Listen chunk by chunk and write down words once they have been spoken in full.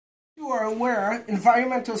are aware,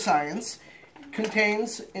 environmental science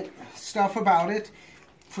contains stuff about it,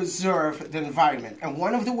 preserve the environment. And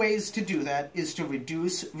one of the ways to do that is to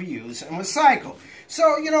reduce, reuse, and recycle.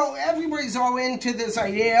 So, you know, everybody's all into this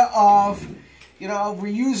idea of, you know,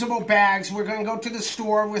 reusable bags. We're going to go to the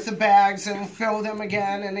store with the bags and fill them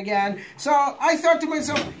again and again. So I thought to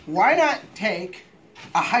myself, why not take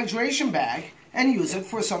a hydration bag and use it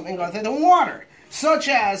for something other than water? Such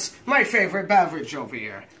as my favorite beverage over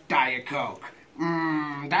here, Diet Coke.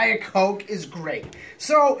 Diet Coke is great.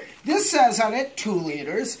 So this says on it 2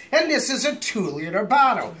 liters, and this is a 2-liter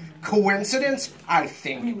bottle. Coincidence? I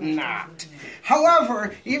think not.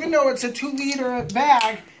 However, even though it's a 2-liter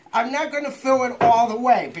bag, I'm not going to fill it all the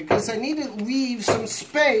way because I need to leave some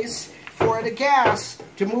space for the gas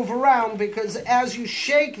to move around, because as you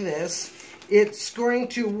shake this, it's going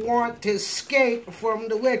to want to escape from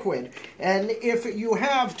the liquid. And if you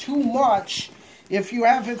have too much, if you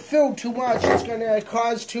have it filled too much, it's going to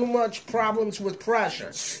cause too much problems with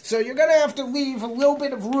pressure. So you're going to have to leave a little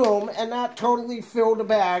bit of room and not totally fill the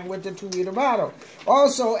bag with the 2-liter bottle.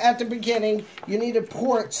 Also, at the beginning, you need to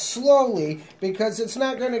pour it slowly because it's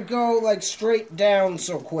not going to go like straight down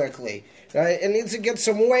so quickly. It needs to get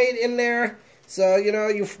some weight in there. So, you know,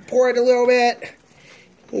 you pour it a little bit,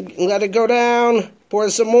 let it go down, pour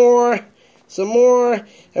some more,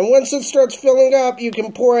 and once it starts filling up, you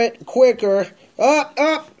can pour it quicker.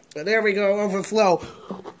 Up, there we go, overflow.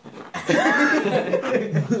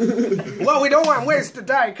 Well, we don't want to waste the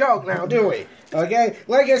Diet Coke now, do we? Okay,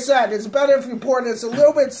 like I said, it's better if you pour this a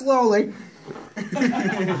little bit slowly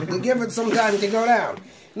to give it some time to go down.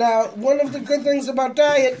 Now, one of the good things about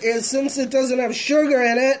Diet is since it doesn't have sugar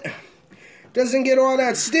in it, it doesn't get all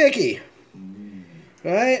that sticky.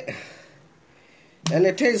 Right? And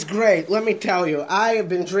it tastes great. Let me tell you, I have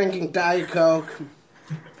been drinking Diet Coke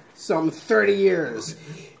some 30 years.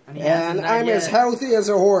 And I'm as healthy as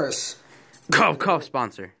a horse. Cough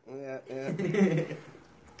sponsor. Yeah.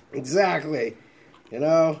 Exactly. You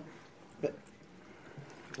know? But,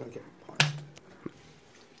 okay.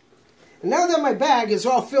 Now that my bag is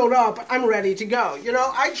all filled up, I'm ready to go. You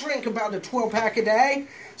know, I drink about a 12-pack a day.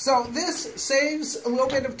 So this saves a little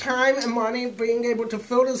bit of time and money being able to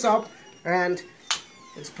fill this up. And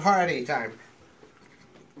it's party time.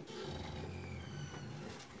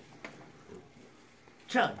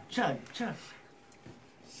 Chug, chug, chug.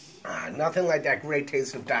 Nothing like that great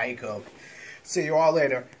taste of Diet Coke. See you all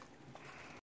later.